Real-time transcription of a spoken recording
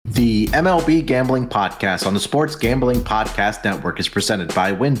The MLB Gambling Podcast on the Sports Gambling Podcast Network is presented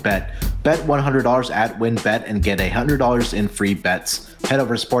by WynnBET. Bet $100 at WynnBET and get $100 in free bets. Head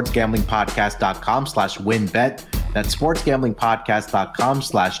over to sportsgamblingpodcast.com/WynnBET. That's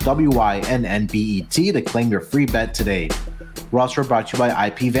sportsgamblingpodcast.com/WYNNBET to claim your free bet today. We're also brought to you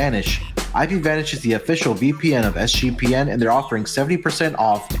by IPVanish. IPVanish is the official VPN of SGPN, and they're offering 70%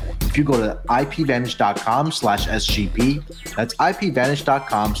 off if you go to ipvanish.com/SGP. That's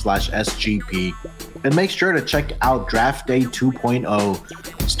ipvanish.com/SGP. And make sure to check out Draft Day 2.0.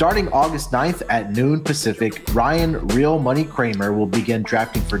 Starting August 9th at noon Pacific, Ryan Real Money Kramer will begin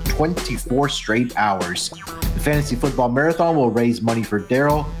drafting for 24 straight hours. The Fantasy Football Marathon will raise money for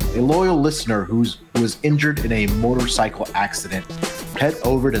Daryl, a loyal listener who was injured in a motorcycle accident. Head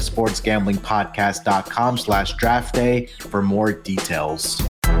over to sportsgamblingpodcast.com/draft day for more details.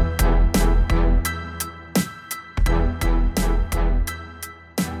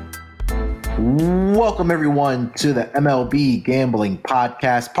 Welcome everyone to the MLB Gambling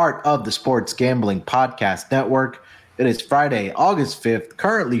Podcast, part of the Sports Gambling Podcast Network. It is Friday, August 5th,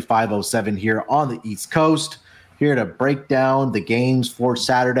 currently 5:07 here on the East Coast. Here to break down the games for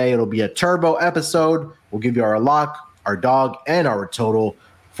Saturday. It'll be a turbo episode. We'll give you our lock, our dog, and our total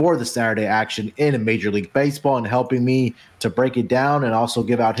for the Saturday action in Major League Baseball. And helping me to break it down and also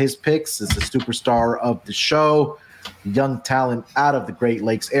give out his picks is the superstar of the show, young talent out of the Great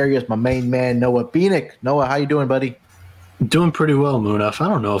Lakes area, is my main man, Noah Beanick. Noah, how you doing, buddy? Doing pretty well, Munaf. I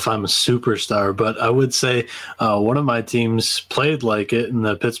don't know if I'm a superstar, but I would say one of my teams played like it in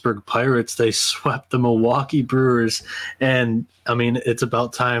the Pittsburgh Pirates. They swept the Milwaukee Brewers. And, I mean, it's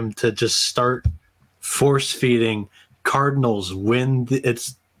about time to just start force-feeding Cardinals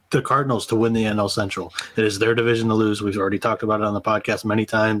it's the Cardinals to win the NL Central. It is their division to lose. We've already talked about it on the podcast many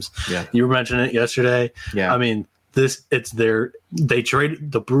times. Yeah. You were mentioning it yesterday. Yeah. I mean, the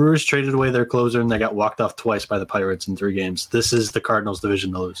Brewers traded away their closer and they got walked off twice by the Pirates in 3 games. This is the Cardinals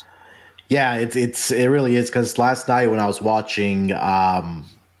division to lose. Yeah, it really is, because last night when I was watching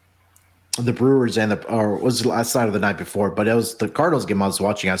the Brewers or was it last night or the night before, but it was the Cardinals game I was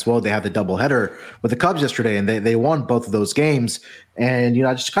watching as well. They had the doubleheader with the Cubs yesterday, and they won both of those games. And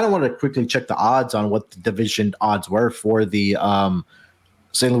I just kind of want to quickly check the odds on what the division odds were for the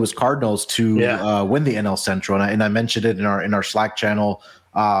St. Louis Cardinals to win the NL Central, and I mentioned it in our Slack channel,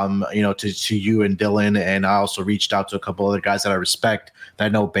 to you and Dylan, and I also reached out to a couple other guys that I respect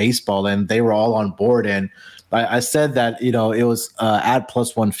that know baseball, and they were all on board. And I said that it was at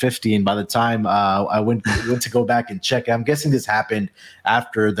plus 150, and by the time I went to go back and check, I'm guessing this happened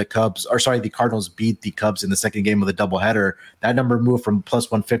after the Cardinals beat the Cubs in the second game of the doubleheader. That number moved from plus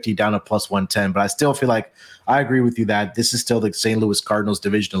 150 down to plus 110, but I still feel like I agree with you that this is still the St. Louis Cardinals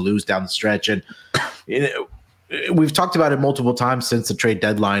division to lose down the stretch. And we've talked about it multiple times since the trade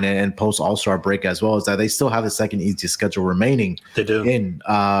deadline and post All-Star break as well, is that they still have the second easiest schedule remaining. They do. In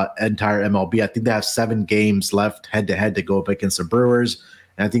entire MLB. I think they have 7 games left head-to-head to go up against the Brewers.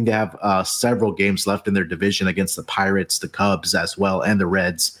 And I think they have several games left in their division against the Pirates, the Cubs as well, and the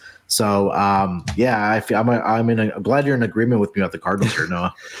Reds. So, I'm glad you're in agreement with me about the Cardinals here,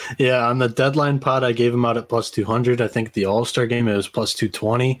 Noah. Yeah, on the deadline pod, I gave them out at plus 200. I think the All-Star game, it was plus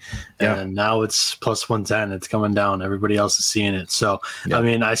 220. And now it's plus 110. It's coming down. Everybody else is seeing it. So, I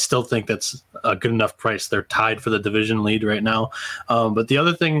mean, I still think that's a good enough price. They're tied for the division lead right now. But the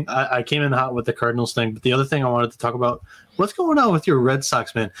other thing, I came in hot with the Cardinals thing, but the other thing I wanted to talk about, what's going on with your Red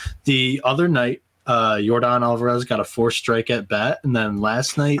Sox, man? The other night, Yordan Alvarez got a 4-strike at bat, and then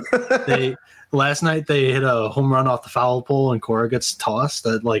last night they hit a home run off the foul pole and Cora gets tossed.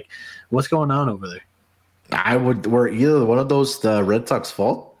 What's going on over there? Were either one of those the Red Sox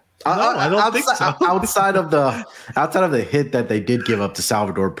fault? No, I don't think so. outside of the hit that they did give up to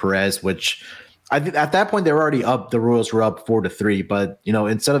Salvador Perez, which I think at that point they were already up. The Royals were up 4-3, but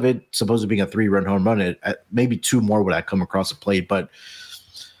instead of it supposed to being a 3-run home run, maybe 2 more would have come across the plate, but.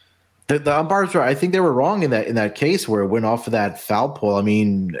 The umpires I think they were wrong in that case where it went off of that foul pole. I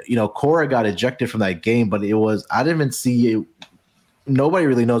mean, Cora got ejected from that game, but I didn't even see it. Nobody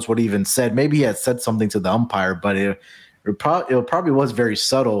really knows what he even said. Maybe he had said something to the umpire, but it probably was very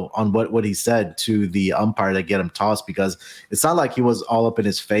subtle on what he said to the umpire to get him tossed, because it's not like he was all up in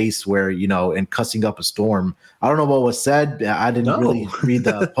his face where, and cussing up a storm. I don't know what was said. I didn't really read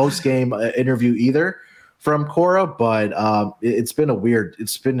the post-game interview either from Cora, but it's been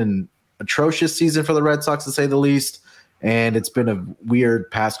an atrocious season for the Red Sox, to say the least, and it's been a weird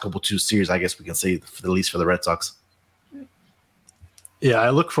past couple 2 series, I guess we can say, for the least for the Red Sox. Yeah,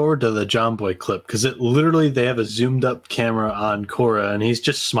 I look forward to the John Boy clip because they have a zoomed up camera on Cora and he's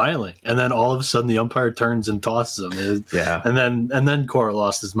just smiling, and then all of a sudden the umpire turns and tosses him. Yeah, and then Cora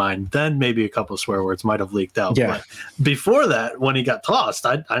lost his mind. Then maybe a couple of swear words might have leaked out. Yeah. But before that, when he got tossed,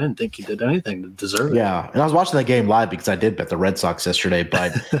 I didn't think he did anything to deserve it. Yeah, and I was watching that game live because I did bet the Red Sox yesterday.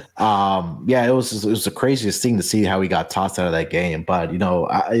 But yeah, it was the craziest thing to see how he got tossed out of that game. But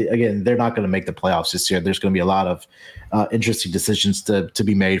again, they're not going to make the playoffs this year. There's going to be a lot of interesting decisions to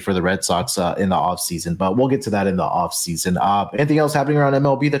be made for the Red Sox in the offseason. But we'll get to that in the offseason. Anything else happening around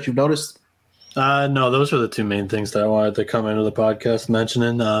MLB that you've noticed? No, those were the two main things that I wanted to come into the podcast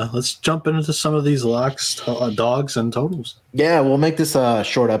mentioning. Let's jump into some of these locks, dogs, and totals. Yeah, we'll make this a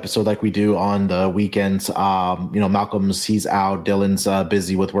short episode like we do on the weekends. Malcolm's he's out, Dylan's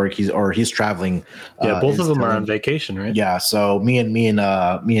busy with work. He's traveling. Yeah, both of them are on vacation, right? Yeah, so me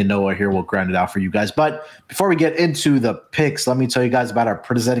and Noah here will grind it out for you guys. But before we get into the picks, let me tell you guys about our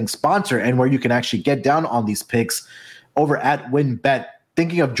presenting sponsor and where you can actually get down on these picks over at WinBet.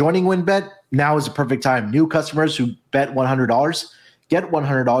 Thinking of joining WinBet? Now is the perfect time. New customers who bet $100 get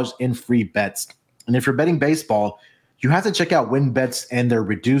 $100 in free bets. And if you're betting baseball, you have to check out WinBets and their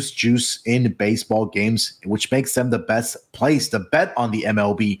reduced juice in baseball games, which makes them the best place to bet on the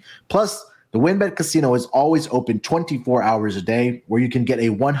MLB. Plus, the WinBet Casino is always open 24 hours a day, where you can get a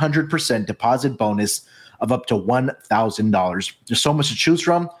 100% deposit bonus of up to $1,000. There's so much to choose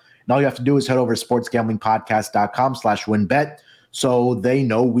from, and all you have to do is head over to sportsgamblingpodcast.com/winbet. So they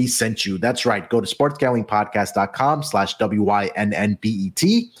know we sent you. That's right. Go to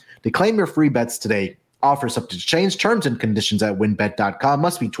sportsgamblingpodcast.com/WYNNBET to claim your free bets today. Offers subject to change. Terms and conditions at winbet.com.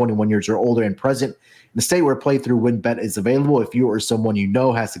 Must be 21 years or older and present in the state where playthrough WinBet is available. If you or someone you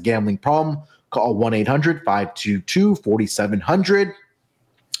know has a gambling problem, call 1-800-522-4700.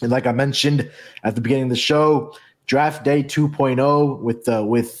 And like I mentioned at the beginning of the show, Draft Day 2.0 with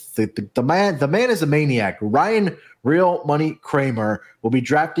the man is a maniac. Ryan Real Money Kramer will be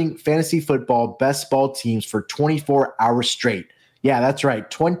drafting fantasy football best ball teams for 24 hours straight. Yeah, that's right,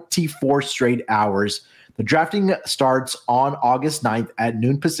 24 straight hours. The drafting starts on August 9th at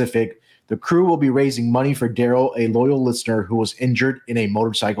noon Pacific. The crew will be raising money for Daryl, a loyal listener who was injured in a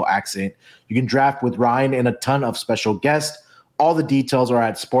motorcycle accident. You can draft with Ryan and a ton of special guests. All the details are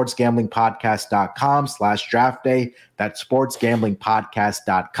at sportsgamblingpodcast.com/draft day. That's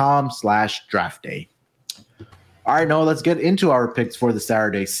sportsgamblingpodcast.com/draft day. All right, Noah, let's get into our picks for the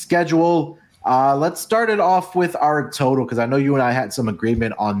Saturday schedule. Let's start it off with our total because I know you and I had some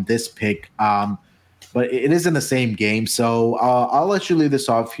agreement on this pick, but it is in the same game. So I'll let you lead this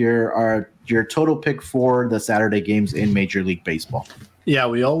off here. Your total pick for the Saturday games in Major League Baseball. Yeah,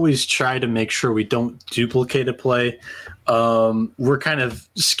 we always try to make sure we don't duplicate a play. We're kind of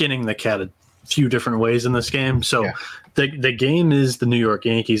skinning the cat a few different ways in this game. So yeah. The game is the New York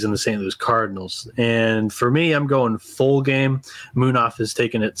Yankees and the St. Louis Cardinals. And for me, I'm going full game. Munaf has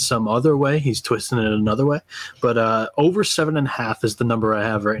taken it some other way. He's twisting it another way. But over 7.5 is the number I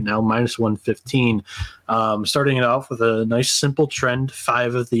have right now, minus 115. Starting it off with a nice simple trend.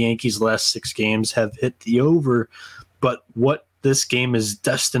 5 of the Yankees' last 6 games have hit the over. But what this game is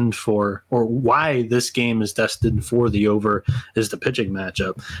destined for, or why this game is destined for the over, is the pitching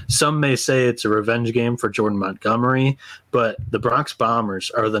matchup. Some may say it's a revenge game for Jordan Montgomery, but the Bronx Bombers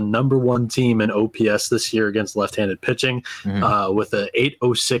are the number 1 team in OPS this year against left-handed pitching, with a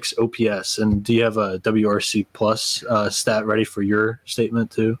 806 OPS. And do you have a WRC plus stat ready for your statement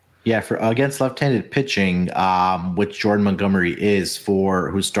too? Yeah, for against left-handed pitching, which Jordan Montgomery is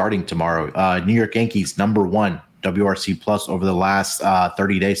who's starting tomorrow. New York Yankees number 1. WRC plus over the last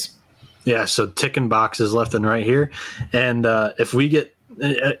 30 days. Yeah, so ticking boxes left and right here. And if we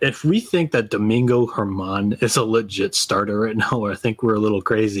think that Domingo Germán is a legit starter right now, I think we're a little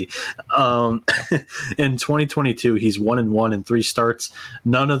crazy. In 2022, he's 1-1 in 3 starts.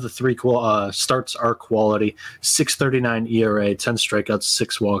 None of the 3 starts are quality. 6.39 ERA, 10 strikeouts,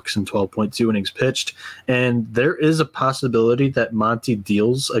 6 walks, and 12.2 innings pitched. And there is a possibility that Monty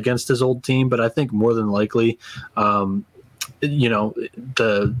deals against his old team, but I think more than likely, the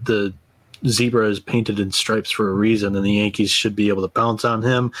zebra is painted in stripes for a reason, and the Yankees should be able to pounce on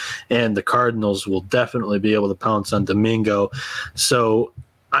him, and the Cardinals will definitely be able to pounce on Domingo. So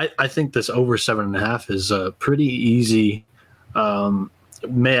I think this over 7.5 is a pretty easy,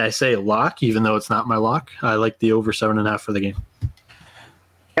 may I say, lock, even though it's not my lock. I like the over 7.5 for the game.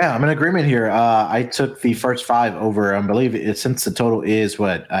 Yeah, I'm in agreement here. I took the first 5 over. I believe since the total is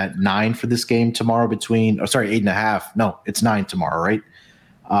at 9 for this game tomorrow 8.5. No, it's 9 tomorrow, right?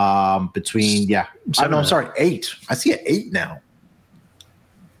 8. I see it 8 now.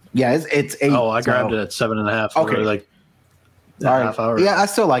 Yeah, it's 8. Oh, I grabbed it at 7.5. Okay. half hour. Yeah, I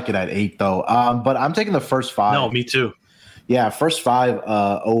still like it at 8 though. But I'm taking the first 5. No, me too. Yeah, first 5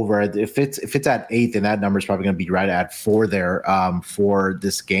 over. If it's at 8, then that number is probably going to be right at 4 there for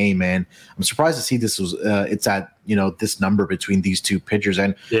this game. And I'm surprised to see this was it's at this number between these two pitchers.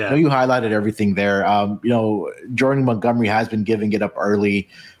 And you highlighted everything there. Jordan Montgomery has been giving it up early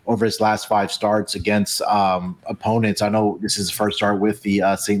over his last 5 starts against opponents. I know this is his first start with the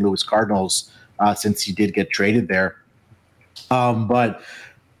St. Louis Cardinals since he did get traded there. But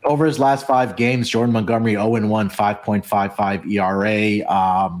over his last 5 games, Jordan Montgomery 0-1, 5.55 ERA.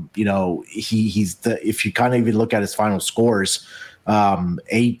 He's if you kind of even look at his final scores, 4 out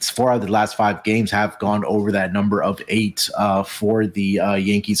of the last 5 games have gone over that number of 8 for the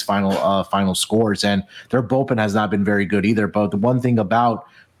Yankees' final scores, and their bullpen has not been very good either. But the one thing about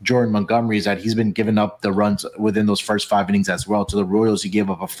Jordan Montgomery is that he's been giving up the runs within those first 5 innings as well. To the Royals, he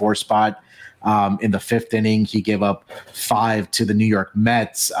gave up a 4 spot. In the 5th inning, he gave up 5 to the New York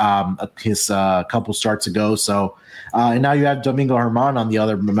Mets his couple starts ago. So, and now you have Domingo Germán on the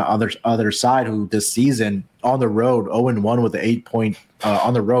other side, who this season on the road 0-1 with the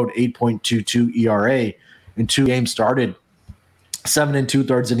 8.22 ERA in 2 games started. 7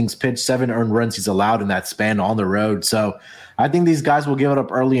 2/3 innings pitched, 7 earned runs he's allowed in that span on the road. So I think these guys will give it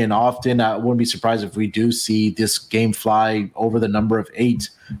up early and often. I wouldn't be surprised if we do see this game fly over the number of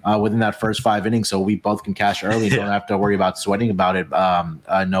 8 within that first 5 innings, so we both can cash early and don't have to worry about sweating about it,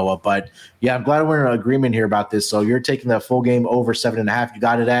 Noah. But yeah, I'm glad we're in agreement here about this. So you're taking that full game over 7.5. You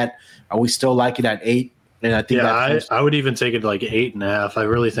got it at. We still like it at 8. And I think I would even take it like 8.5. I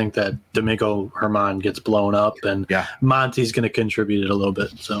really think that Domingo Germán gets blown up, and Monty's going to contribute it a little bit.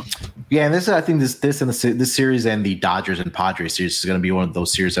 So yeah, and I think this series and the Dodgers and Padres series is going to be one of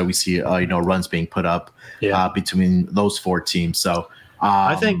those series that we see runs being put up between those 4 teams. So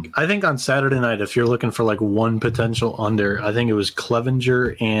I think on Saturday night, if you're looking for like one potential under, I think it was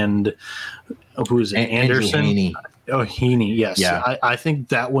Clevenger and who's it? Anderson. Heaney. Oh, Heaney, yes. Yeah. I think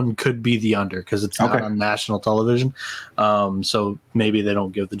that one could be the under because it's not on national television. So maybe they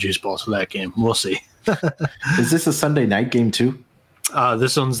don't give the juice balls for that game. We'll see. Is this a Sunday night game too?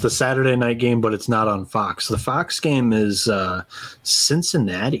 This one's the Saturday night game, but it's not on Fox. The Fox game is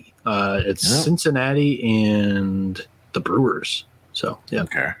Cincinnati. It's Cincinnati and the Brewers. So, yeah.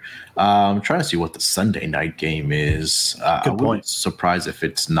 Okay. I'm trying to see what the Sunday night game is. Good point. I wouldn't be surprised if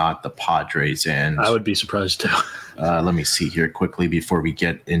it's not the Padres. And I would be surprised too. Let me see here quickly before we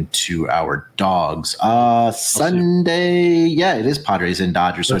get into our dogs. Sunday, it is Padres and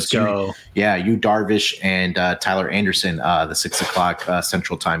Dodgers. So Let's go. Yu Darvish and Tyler Anderson, the 6:00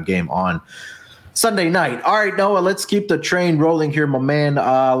 Central Time game on Sunday night. All right, Noah, let's keep the train rolling here, my man.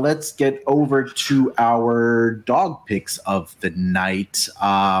 Let's get over to our dog picks of the night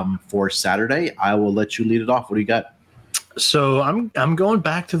for Saturday. I will let you lead it off. What do you got? So I'm going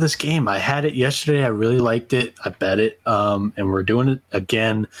back to this game. I had it yesterday. I really liked it. I bet it. And we're doing it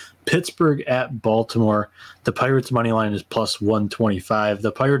again. Pittsburgh at Baltimore. The Pirates money line is plus 125.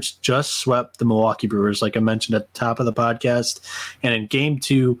 The Pirates just swept the Milwaukee Brewers, like I mentioned at the top of the podcast. And in game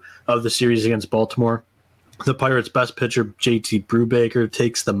 2 of the series against Baltimore, the Pirates' best pitcher, JT Brubaker,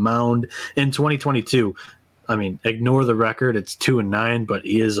 takes the mound in 2022. I mean, ignore the record. It's 2-9, but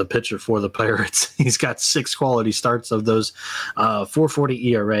he is a pitcher for the Pirates. He's got 6 quality starts of those, 4.40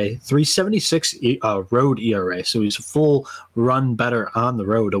 ERA, 3.76 road ERA. So he's a full run better on the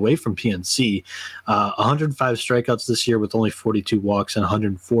road away from PNC. 105 strikeouts this year with only 42 walks and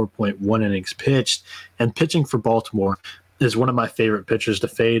 104.1 innings pitched. And pitching for Baltimore is one of my favorite pitchers to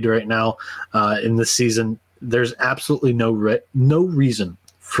fade right now in this season. There's absolutely no reason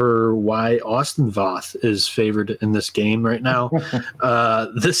for why Austin Voth is favored in this game right now.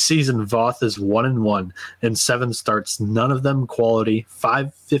 This season, Voth is 1-1 in 7 starts, none of them quality,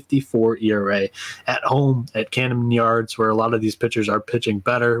 5.54 ERA. At home at Camden Yards, where a lot of these pitchers are pitching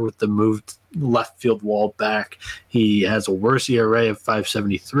better with the moved left field wall back, he has a worse ERA of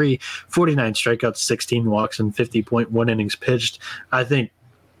 5.73, 49 strikeouts, 16 walks, and 50.1 innings pitched. I think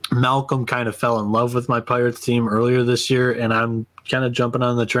Malcolm kind of fell in love with my Pirates team earlier this year, and I'm kind of jumping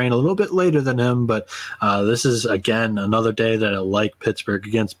on the train a little bit later than him, but this is, again, another day that I like Pittsburgh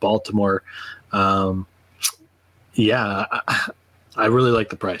against Baltimore. I really like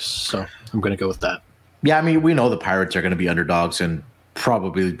the price, so I'm going to go with that. Yeah, I mean, we know the Pirates are going to be underdogs and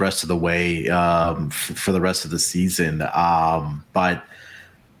probably the rest of the way for the rest of the season, but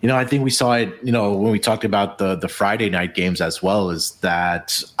I think we saw it, when we talked about the Friday night games as well, is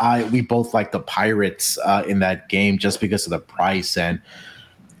that we both like the Pirates in that game just because of the price. And,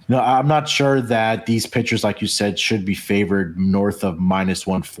 No, I'm not sure that these pitchers, like you said, should be favored north of minus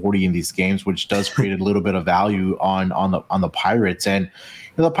 140 in these games, which does create a little bit of value on the Pirates. And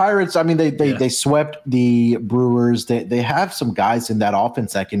the Pirates, I mean, they swept the Brewers. They have some guys in that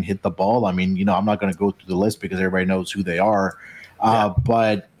offense that can hit the ball. I mean, I'm not going to go through the list because everybody knows who they are.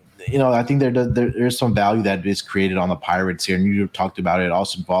 But I think there's some value that is created on the Pirates here. And you talked about it.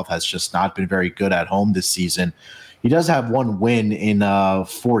 Austin Voth has just not been very good at home this season. He does have one win in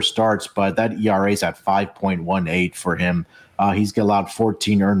 4 starts, but that ERA is at 5.18 for him. He's allowed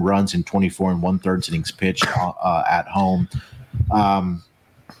 14 earned runs in 24 and 1/3 innings pitched at home.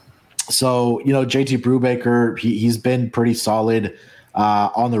 So JT Brubaker, he's been pretty solid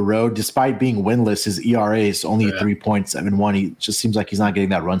on the road, despite being winless. His ERA is only 3.71. He just seems like he's not getting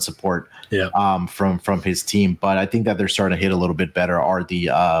that run support from his team. But I think that they're starting to hit a little bit better are the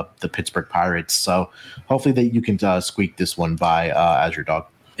Pittsburgh Pirates. So hopefully that you can squeak this one by as your dog.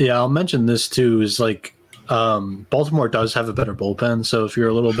 Yeah, I'll mention this too. Is like Baltimore does have a better bullpen. So if you're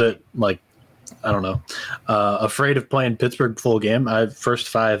a little bit afraid of playing Pittsburgh full game, first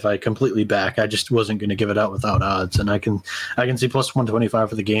 5 I completely back. I just wasn't going to give it out without odds, and I can see plus 125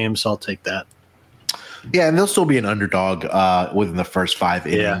 for the game, so I'll take that. Yeah, and they'll still be an underdog within the first 5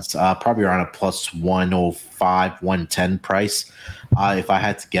 innings, probably around a plus 105, 110 price, if I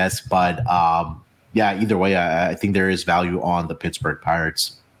had to guess. But either way, I think there is value on the Pittsburgh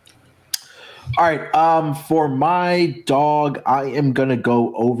Pirates. All right, for my dog, I am going to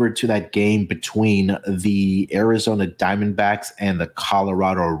go over to that game between the Arizona Diamondbacks and the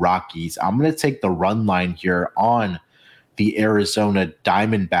Colorado Rockies. I'm going to take the run line here on the Arizona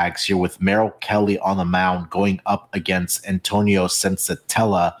Diamondbacks here with Merrill Kelly on the mound going up against Antonio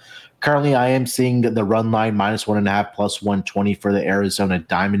Sensatella. Currently, I am seeing the run line minus 1.5 plus 120 for the Arizona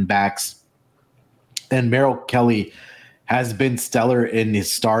Diamondbacks. And Merrill Kelly has been stellar in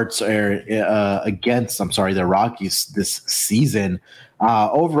his starts against the Rockies this season.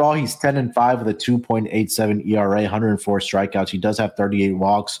 Overall, he's 10-5 with a 2.87 ERA, 104 strikeouts. He does have 38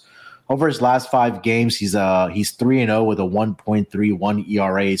 walks. Over his last 5 games, he's 3-0 with a 1.31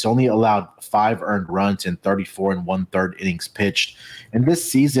 ERA. He's only allowed 5 earned runs in 34 and 1/3 innings pitched. And this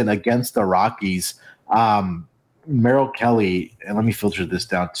season against the Rockies, Merrill Kelly, and let me filter this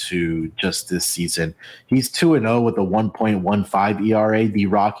down to just this season. He's 2-0 with a 1.15 ERA.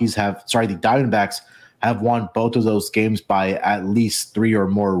 The Diamondbacks have won both of those games by at least 3 or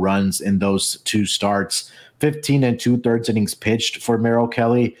more runs in those 2 starts. 15 and 2/3 innings pitched for Merrill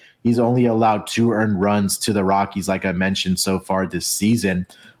Kelly. He's only allowed 2 earned runs to the Rockies, like I mentioned so far this season.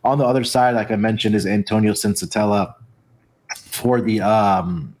 On the other side, like I mentioned, is Antonio Sensatella for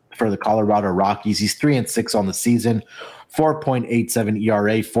the Colorado Rockies. He's 3-6 on the season, 4.87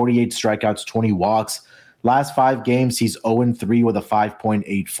 ERA, 48 strikeouts, 20 walks. Last 5 games, he's 0-3 with a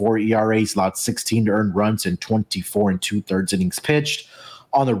 5.84 ERA. He's allowed 16 earned runs and 24 and 2/3 innings pitched.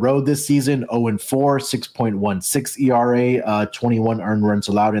 On the road this season, 0-4, 6.16 ERA, 21 earned runs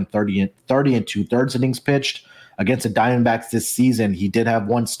allowed and 30 and 2/3 innings pitched. Against the Diamondbacks this season, he did have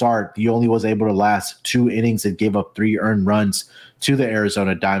 1 start. He only was able to last 2 innings and gave up 3 earned runs to the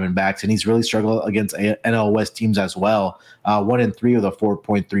Arizona Diamondbacks, and he's really struggled against NL West teams as well. 1-3 with a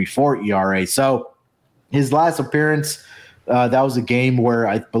 4.34 ERA. So his last appearance, that was a game where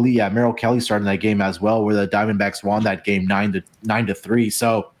I believe Merrill Kelly started that game as well, where the Diamondbacks won that game 9-3.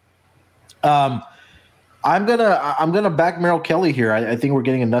 So I'm gonna back Merrill Kelly here. I think we're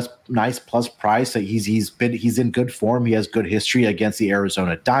getting a nice plus price. He's in good form. He has good history against the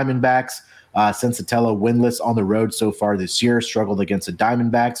Arizona Diamondbacks. Sensatella winless on the road so far this year, struggled against the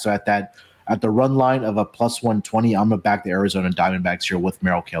Diamondbacks. So at the run line of a plus 120, I'm gonna back the Arizona Diamondbacks here with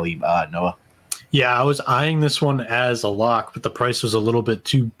Merrill Kelly. Noah. Yeah, I was eyeing this one as a lock, but the price was a little bit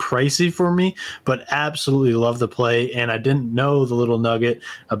too pricey for me, but absolutely love the play. And I didn't know the little nugget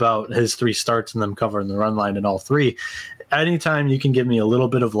about his 3 starts and them covering the run line in all 3. Anytime you can give me a little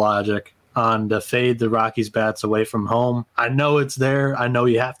bit of logic on to fade the Rockies bats away from home, I know it's there. I know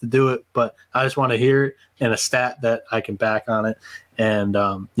you have to do it, but I just want to hear it and a stat that I can back on it. And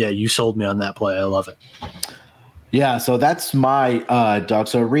you sold me on that play. I love it. Yeah, so that's my dog.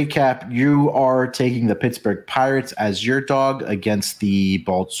 So recap, you are taking the Pittsburgh Pirates as your dog against the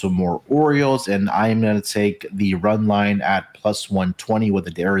Baltimore Orioles, and I'm going to take the run line at plus 120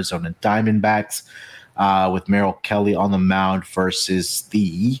 with the Arizona Diamondbacks with Merrill Kelly on the mound versus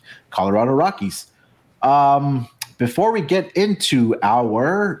the Colorado Rockies. Before we get into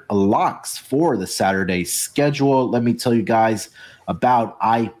our locks for the Saturday schedule, let me tell you guys about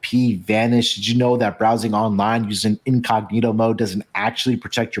IP Vanish. Did you know that browsing online using incognito mode doesn't actually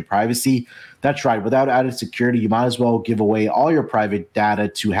protect your privacy? That's right. Without added security, you might as well give away all your private data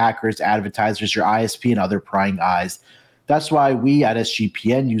to hackers, advertisers, your ISP, and other prying eyes. That's why we at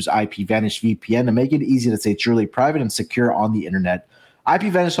SGPN use IP Vanish VPN to make it easy to stay truly private and secure on the internet. IP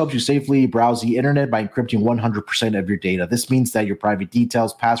Vanish helps you safely browse the internet by encrypting 100% of your data. This means that your private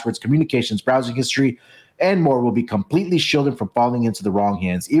details, passwords, communications, browsing history, and more will be completely shielded from falling into the wrong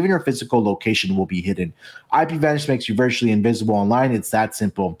hands. Even your physical location will be hidden. IP Vanish makes you virtually invisible online. It's that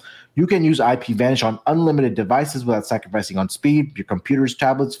simple. You can use IP Vanish on unlimited devices without sacrificing on speed, your computers,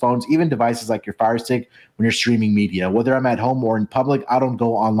 tablets, phones, even devices like your Fire Stick when you're streaming media. Whether I'm at home or in public, I don't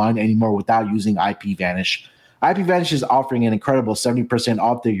go online anymore without using IP Vanish. IP Vanish is offering an incredible 70%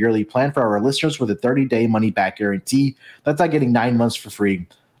 off their yearly plan for our listeners with a 30-day money-back guarantee. That's like getting 9 months for free.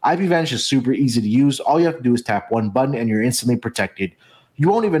 IP Vanish is super easy to use. All you have to do is tap one button and you're instantly protected. You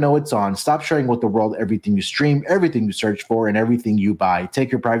won't even know it's on. Stop sharing with the world everything you stream, everything you search for, and everything you buy.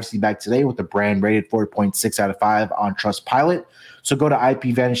 Take your privacy back today with a brand rated 4.6 out of 5 on Trustpilot. So go to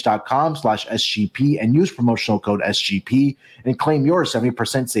ipvanish.com/SGP and use promotional code SGP and claim your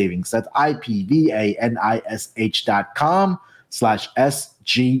 70% savings. That's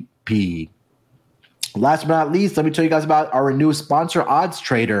ipvanish.com/SGP. Last but not least, let me tell you guys about our newest sponsor, Odds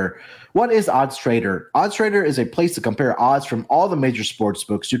Trader. What is Odds Trader? Odds Trader is a place to compare odds from all the major sports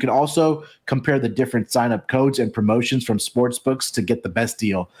books. You can also compare the different sign-up codes and promotions from sports books to get the best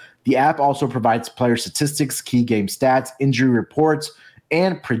deal. The app also provides player statistics, key game stats, injury reports,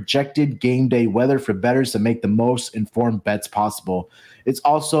 and projected game day weather for bettors to make the most informed bets possible. It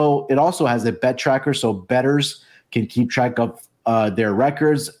also has a bet tracker so bettors can keep track of their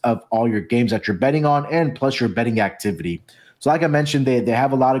records of all your games that you're betting on and plus your betting activity. So like I mentioned, they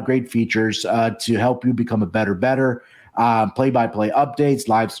have a lot of great features to help you become a better bettor. Play-by-play updates,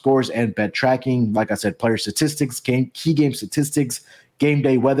 live scores, and bet tracking. Like I said, player statistics, key game statistics, game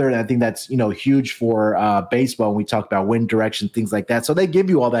day weather. And I think that's huge for baseball when we talk about wind direction, things like that. So they give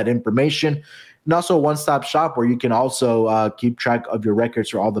you all that information. And also a one-stop shop where you can also keep track of your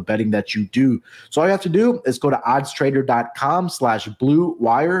records for all the betting that you do. So all you have to do is go to oddstrader.com/Blue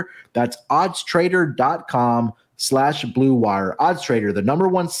Wire. That's oddstrader.com/Blue Wire. Odds Trader, the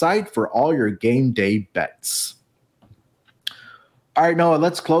 #1 site for all your game day bets. All right, Noah,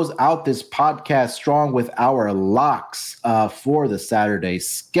 let's close out this podcast strong with our locks for the Saturday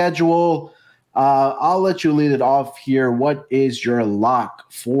schedule. I'll let you lead it off here. What is your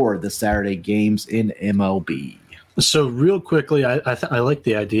lock for the Saturday games in MLB? So real quickly, I like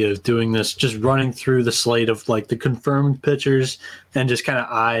the idea of doing this, just running through the slate of like the confirmed pitchers and just kind of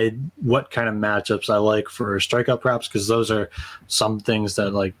eye what kind of matchups I like for strikeout props, because those are some things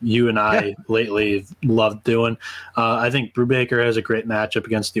that like you and I lately loved doing. I think Brubaker has a great matchup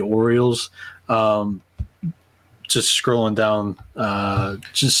against the Orioles. Just scrolling down,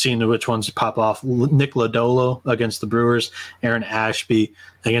 just seeing which ones pop off. Nick Lodolo against the Brewers, Aaron Ashby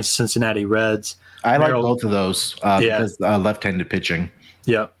against Cincinnati Reds. I like both of those because left-handed pitching.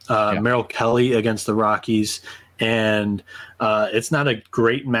 Yeah. Merrill Kelly against the Rockies. And it's not a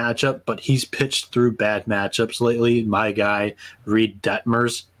great matchup, but he's pitched through bad matchups lately. My guy, Reed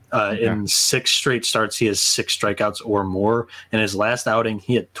Detmers, in 6 straight starts, he has 6 strikeouts or more. In his last outing,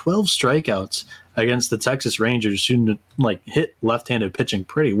 he had 12 strikeouts against the Texas Rangers, who hit left-handed pitching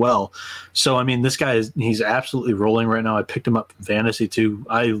pretty well. So, I mean, this guy he's absolutely rolling right now. I picked him up in fantasy too.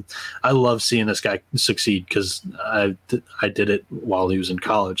 I love seeing this guy succeed because I did it while he was in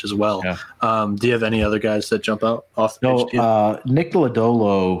college as well. Yeah. Do you have any other guys that jump out off the page? Nick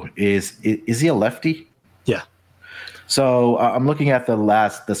Lodolo is he a lefty? Yeah. So I'm looking at the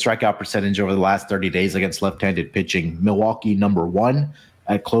strikeout percentage over the last 30 days against left-handed pitching. Milwaukee #1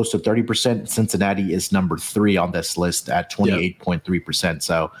 at close to 30%. Cincinnati is #3 on this list at 28.3%.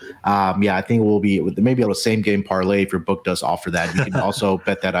 So, I think we'll be maybe a same game parlay if your book does offer that. You can also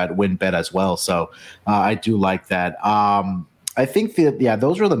bet that at WinBet as well. So I do like that. I think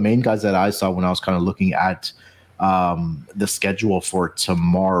those were the main guys that I saw when I was kind of looking at the schedule for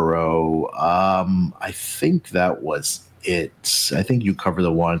tomorrow. I think that was it. I think you cover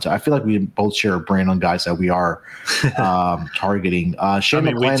the ones. I feel like we both share a brain on guys that we are targeting. We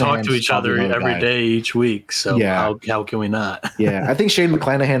talk to each other every day, each week. So how can we not? I think Shane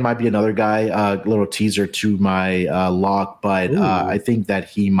McClanahan might be another guy. A little teaser to my lock, but I think that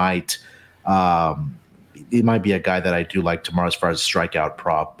he might. It might be a guy that I do like tomorrow as far as strikeout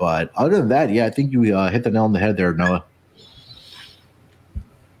prop. But other than that, I think you hit the nail on the head there, Noah.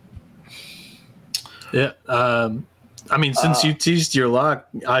 Yeah. I mean, since you teased your lock,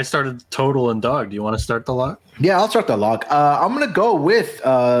 I started total and dog. Do you want to start the lock? Yeah, I'll start the lock. I'm going to go with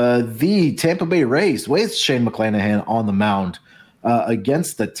the Tampa Bay Rays with Shane McClanahan on the mound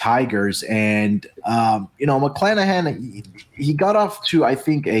against the Tigers. And, McClanahan, he got off to, I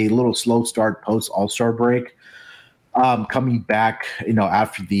think, a little slow start post All-Star break. Coming back,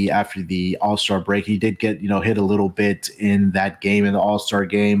 after the All-Star break, he did get, hit a little bit in that game, in the All-Star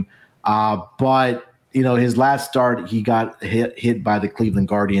game. But his last start, he got hit by the Cleveland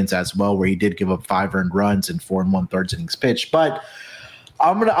Guardians as well, where he did give up 5 earned runs and 4 1/3 innings pitched. But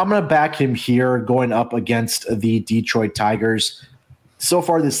I'm gonna back him here, going up against the Detroit Tigers. So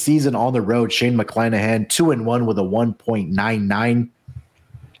far this season on the road, Shane McClanahan 2-1 with a 1.99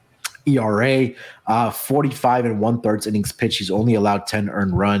 ERA, 45 1/3 innings pitched. He's only allowed 10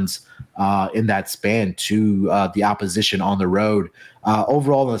 earned runs in that span to the opposition on the road.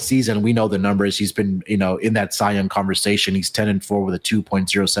 Overall in the season, we know the numbers. He's been, in that Cy Young conversation. He's 10-4 with a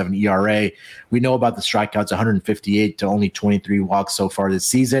 2.07 ERA. We know about the strikeouts, 158 to only 23 walks so far this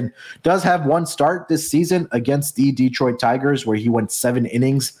season. Does have one start this season against the Detroit Tigers where he went 7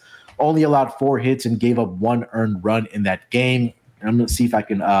 innings, only allowed 4 hits and gave up 1 earned run in that game. And I'm going to see if I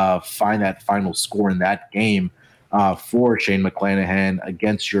can find that final score in that game. For Shane McClanahan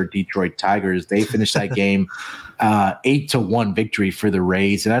against your Detroit Tigers. They finished that game 8-1 victory for the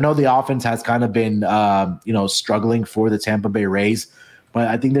Rays. And I know the offense has kind of been, struggling for the Tampa Bay Rays, but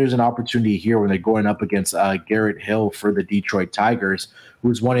I think there's an opportunity here when they're going up against Garrett Hill for the Detroit Tigers,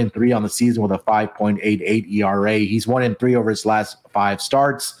 who's 1-3 on the season with a 5.88 ERA. He's 1-3 over his last 5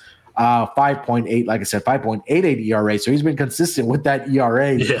 starts. 5.8, like I said, 5.88 ERA. So he's been consistent with that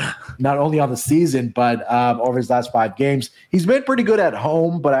ERA, not only on the season, but over his last 5 games. He's been pretty good at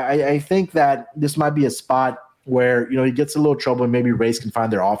home, but I think that this might be a spot where, he gets a little trouble and maybe Rays can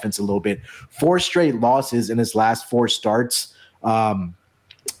find their offense a little bit. 4 straight losses in his last 4 starts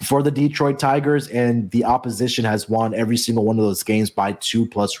for the Detroit Tigers, and the opposition has won every single one of those games by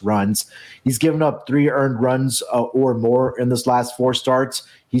 2+ runs. He's given up 3 earned runs or more in this last 4 starts.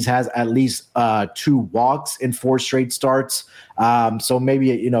 He's has at least 2 walks in 4 straight starts. So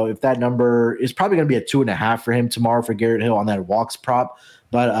maybe, if that number is probably going to be a 2.5 for him tomorrow for Garrett Hill on that walks prop.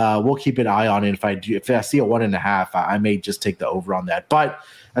 But we'll keep an eye on it. If I see a 1.5, I may just take the over on that. But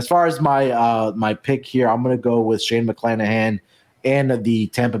as far as my pick here, I'm going to go with Shane McClanahan and the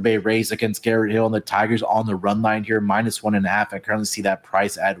Tampa Bay Rays against Garrett Hill and the Tigers on the run line here, -1.5. I currently see that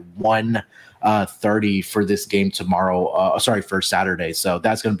price at 130 for this game tomorrow. For Saturday. So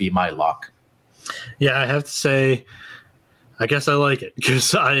that's going to be my lock. Yeah, I have to say, I guess I like it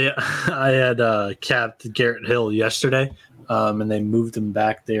because I had capped Garrett Hill yesterday, and they moved him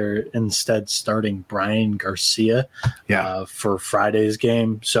back there instead, starting Brian Garcia for Friday's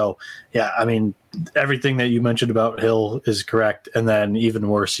game. So, yeah, I mean, everything that you mentioned about Hill is correct. And then even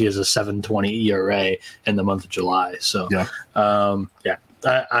worse, he has a 7.20 ERA in the month of July. So, I'm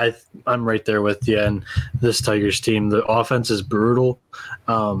right there with you. And this Tigers team, the offense is brutal.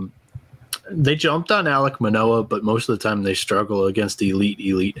 They jumped on Alek Manoah, but most of the time they struggle against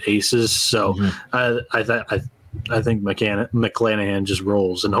elite aces. So I think McClanahan just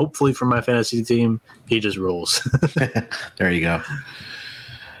rolls, and hopefully for my fantasy team, he just rolls. There you go.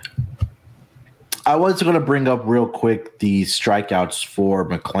 I was going to bring up real quick the strikeouts for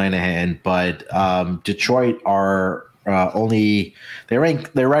McClanahan, but Detroit are they're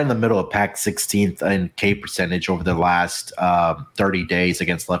right in the middle of pack 16th in K percentage over the last 30 days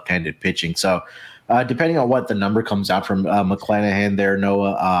against left-handed pitching. So depending on what the number comes out from McClanahan there,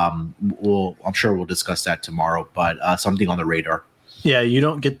 Noah, I'm sure we'll discuss that tomorrow, but something on the radar. Yeah, you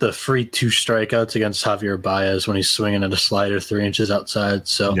don't get the free 2 strikeouts against Javier Baez when he's swinging at a slider 3 inches outside.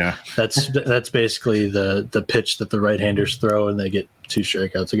 So that's basically the pitch that the right-handers throw, and they get 2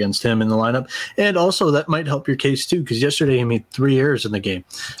 strikeouts against him in the lineup. And also that might help your case too, because yesterday he made 3 errors in the game.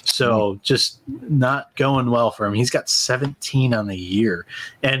 So just not going well for him. He's got 17 on the year.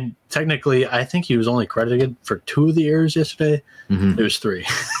 And technically, I think he was only credited for 2 of the errors yesterday. It was 3.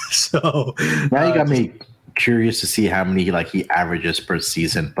 So now you got me curious to see how many he averages per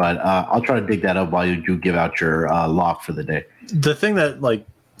season, but I'll try to dig that up while you do give out your lock for the day. The thing that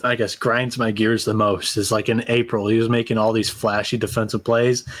I guess grinds my gears the most is in April he was making all these flashy defensive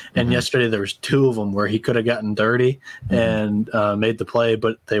plays, and yesterday there was 2 of them where he could have gotten dirty and made the play,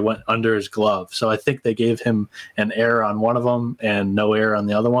 but they went under his glove. So I think they gave him an error on one of them and no error on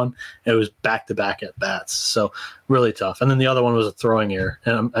the other one. It was back-to-back at bats, so really tough. And then the other one was a throwing error,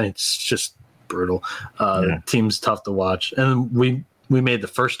 and it's just brutal. Team's tough to watch, and we made the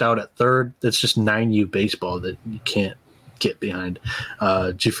first out at third. That's just 9U baseball that you can't get behind.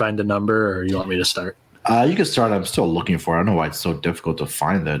 Did you find a number, or you want me to start? You can start. I'm still looking for it. I don't know why it's so difficult to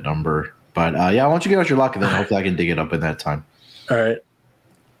find that number. But yeah, why don't you give us your luck, and then hopefully I can dig it up in that time. All right.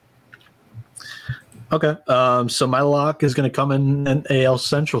 Okay. So my lock is going to come in an AL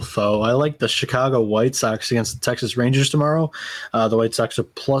Central foe. I like the Chicago White Sox against the Texas Rangers tomorrow. The White Sox are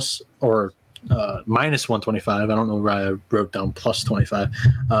plus or minus 125. I don't know why I wrote down plus 25.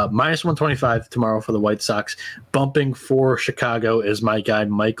 Minus 125 tomorrow for the White Sox. Bumping for Chicago is my guy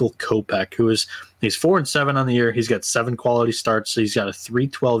Michael Kopech, he's 4-7 on the year. He's got 7 quality starts. So he's got a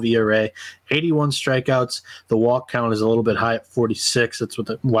 3.12 ERA, 81 strikeouts. The walk count is a little bit high at 46. That's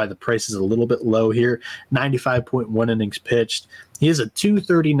why the price is a little bit low here. 95.1 innings pitched. He has a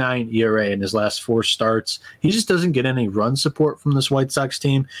 2.39 ERA in his last 4 starts. He just doesn't get any run support from this White Sox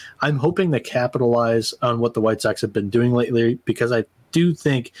team. I'm hoping to capitalize on what the White Sox have been doing lately, because I do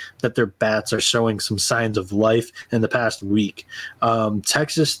think that their bats are showing some signs of life in the past week.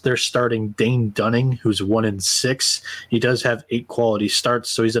 Texas, they're starting Dane Dunning, who's 1-6. He does have 8 quality starts,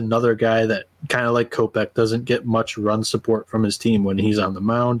 so he's another guy that, kind of like Kopech, doesn't get much run support from his team when he's on the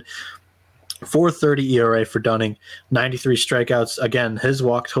mound. 4.30 ERA for Dunning, 93 strikeouts. Again, his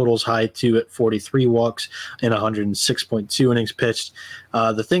walk total's high too at 43 walks and 106.2 innings pitched.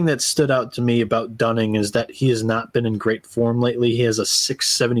 The thing that stood out to me about Dunning is that he has not been in great form lately. He has a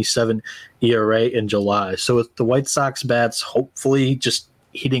 6.77 ERA in July. So with the White Sox bats hopefully just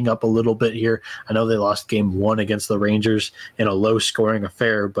heating up a little bit here. I know they lost game 1 against the Rangers in a low-scoring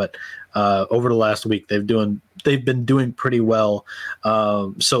affair, but over the last week they've been doing pretty well.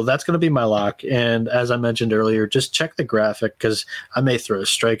 So that's going to be my lock. And as I mentioned earlier, just check the graphic, because I may throw a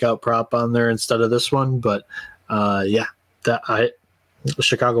strikeout prop on there instead of this one. But the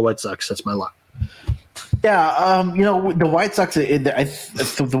Chicago White Sox, that's my lock. Yeah, the White Sox,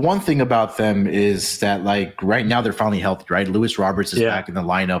 the one thing about them is that, like, right now they're finally healthy, right? Lewis Roberts is back in the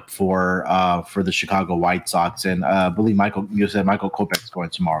lineup for the Chicago White Sox, and I believe you said Michael Kopech is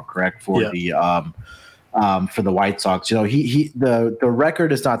going tomorrow, correct? For the White Sox. The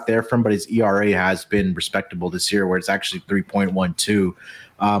record is not there for him, but his ERA has been respectable this year, where it's actually 3.12.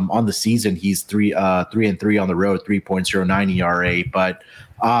 On the season, he's 3-3 on the road, 3.09 ERA, but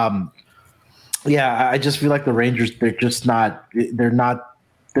yeah, I just feel like the Rangers, they're just not doing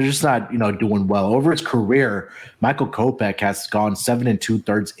well. Over his career, Michael Kopech has gone 7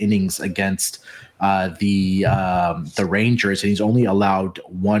 2/3 innings against the Rangers, and he's only allowed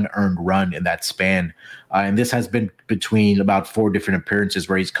 1 earned run in that span. And this has been between about 4 different appearances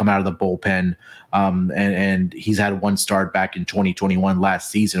where he's come out of the bullpen. And he's had 1 start back in 2021 last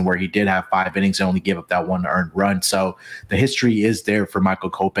season where he did have 5 innings and only gave up that 1 earned run. So the history is there for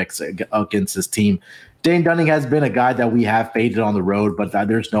Michael Kopech against this team. Dane Dunning has been a guy that we have faded on the road, but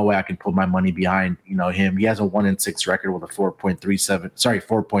there's no way I can put my money behind him. He has a 1-6 record with a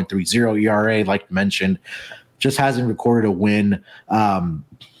 4.30 ERA, like you mentioned. Just hasn't recorded a win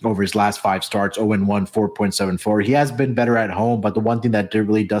over his last 5 starts, 0-1, 4.74. He has been better at home, but the one thing that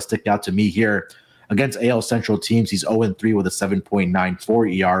really does stick out to me here, against AL Central teams, he's 0-3 with a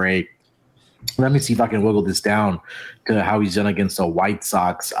 7.94 ERA. Let me see if I can wiggle this down to how he's done against the White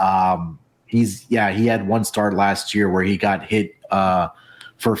Sox. He had 1 start last year where he got hit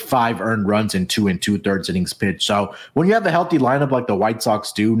for 5 earned runs and 2 2/3 innings pitched. So when you have a healthy lineup like the White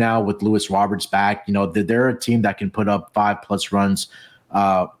Sox do now with Lewis Roberts back, they're a team that can put up 5+ runs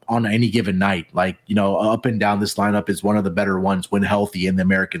on any given night. Like, up and down, this lineup is one of the better ones when healthy in the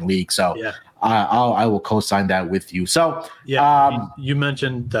American League. So I will co-sign that with you. So you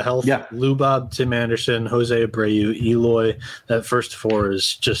mentioned the health. Yeah. Lubob, Tim Anderson, Jose Abreu, Eloy. That first 4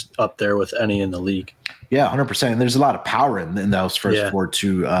 is just up there with any in the league. Yeah, 100%. And there's a lot of power in those first 4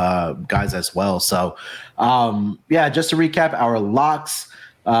 guys as well. So, just to recap our locks,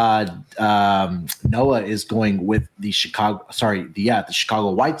 Noah is going with the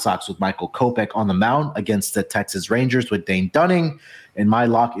Chicago White Sox with Michael Kopech on the mound against the Texas Rangers with Dane Dunning. And my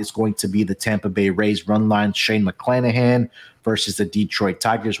lock is going to be the Tampa Bay Rays run line, Shane McClanahan versus the Detroit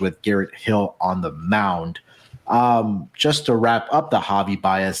Tigers with Garrett Hill on the mound. Just to wrap up the Javi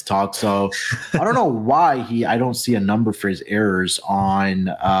Baez talk. So I don't know why I don't see a number for his errors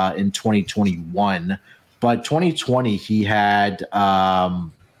in 2021, but 2020 he had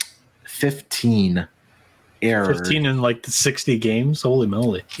 15 errors. 15 in like the 60 games. Holy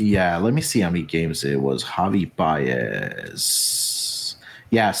moly. Yeah. Let me see how many games it was. Javi Baez.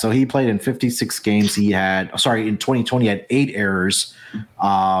 Yeah. So he played in 56 games. In 2020 he had 8 errors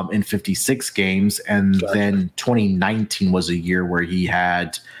in 56 games. And then 2019 was a year where he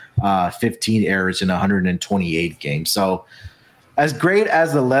had 15 errors in 128 games. So as great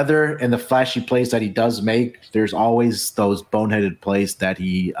as the leather and the flashy plays that he does make, there's always those boneheaded plays that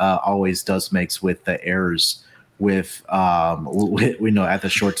he always does makes with the errors with we know at the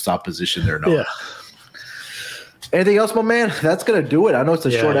shortstop position there. No. Yeah. Anything else, my man? That's gonna do it. I know it's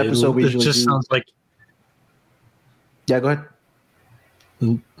a short episode. It just sounds like. Yeah, go ahead.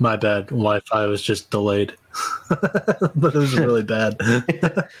 My bad. Wi-Fi was just delayed, but it was really bad.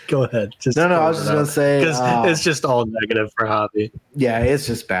 Go ahead. No. I was just gonna say because it's just all negative for Javi. Yeah, it's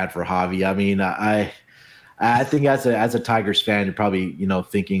just bad for Javi. I mean, I think as a Tigers fan, you're probably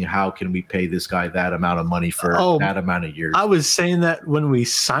thinking, how can we pay this guy that amount of money for that amount of years? I was saying that when we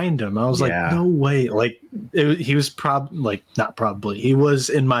signed him, I was like, no way. Like he was he was,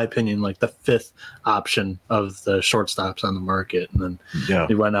 in my opinion, like the fifth option of the shortstops on the market, and then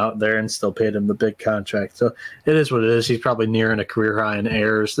he went out there and still paid him the big contract. So it is what it is. He's probably nearing a career high in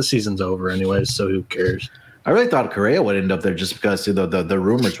errors. The season's over anyways, so who cares? I really thought Correa would end up there just because the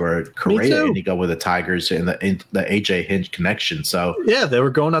rumors were Correa ending up with the Tigers and the AJ Hinch connection. So yeah, they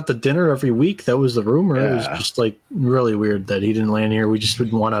were going out to dinner every week. That was the rumor. Yeah. It was just like really weird that he didn't land here. We just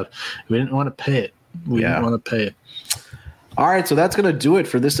didn't want to. We didn't want to pay it. We didn't want to pay it. All right, so that's going to do it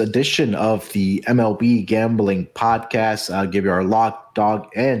for this edition of the MLB Gambling Podcast. I'll give you our lock, dog,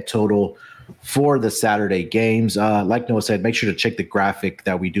 and total for the Saturday games. Like Noah said, make sure to check the graphic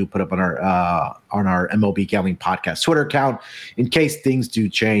that we do put up on our MLB Gambling Podcast Twitter account in case things do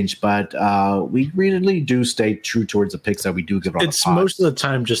change. But we really do stay true towards the picks that we do give on It's most of the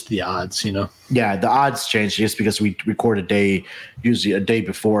time just the odds, Yeah, the odds change just because we record usually a day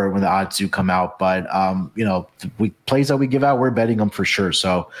before when the odds do come out. But the plays that we give out, we're betting them for sure.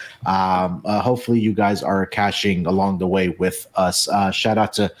 So hopefully you guys are cashing along the way with us. Shout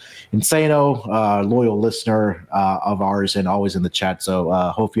out to Insano, loyal listener of ours and always in the chat. So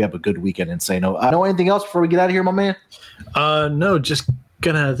hope you have a good weekend, Insano. Know anything else before we get out of here, my man? No, just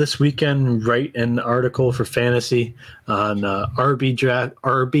gonna this weekend write an article for fantasy on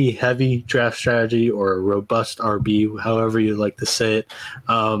RB heavy draft strategy, or a robust RB, however you like to say it.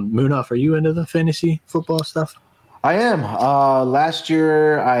 Munaf, are you into the fantasy football stuff? I am. Last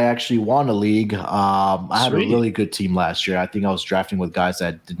year, I actually won a league. I had a really good team last year. I think I was drafting with guys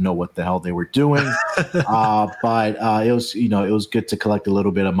that didn't know what the hell they were doing. But it was good to collect a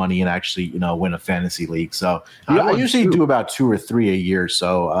little bit of money and actually, win a fantasy league. So I usually do about 2 or 3 a year.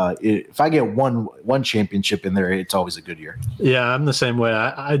 So if I get one championship in there, it's always a good year. Yeah, I'm the same way.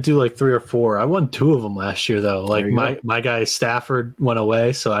 I do like 3 or 4. I won 2 of them last year, though. Like my guy Stafford went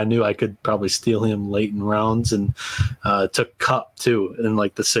away, so I knew I could probably steal him late in rounds, and took Cup too in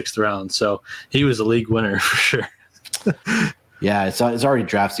like the 6th round, so he was a league winner for sure. Yeah, it's already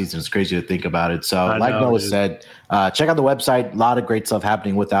draft season. It's crazy to think about it. So like Noah said, check out the website. A lot of great stuff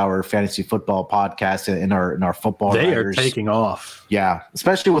happening with our fantasy football podcast and our football they writers. Are taking off. Yeah,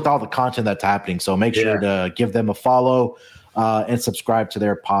 especially with all the content that's happening. So make sure to give them a follow and subscribe to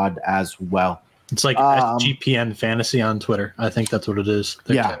their pod as well. It's like SGPN Fantasy on Twitter. I think that's what it is.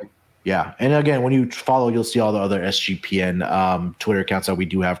 Yeah. And again, when you follow, you'll see all the other SGPN Twitter accounts that we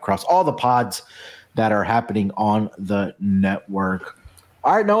do have across all the pods that are happening on the network.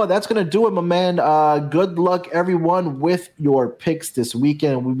 All right, Noah, that's going to do it, my man. Good luck, everyone, with your picks this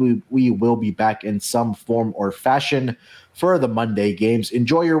weekend. We will be back in some form or fashion for the Monday games.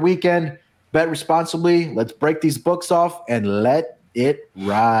 Enjoy your weekend. Bet responsibly. Let's break these books off and let it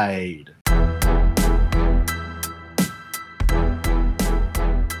ride.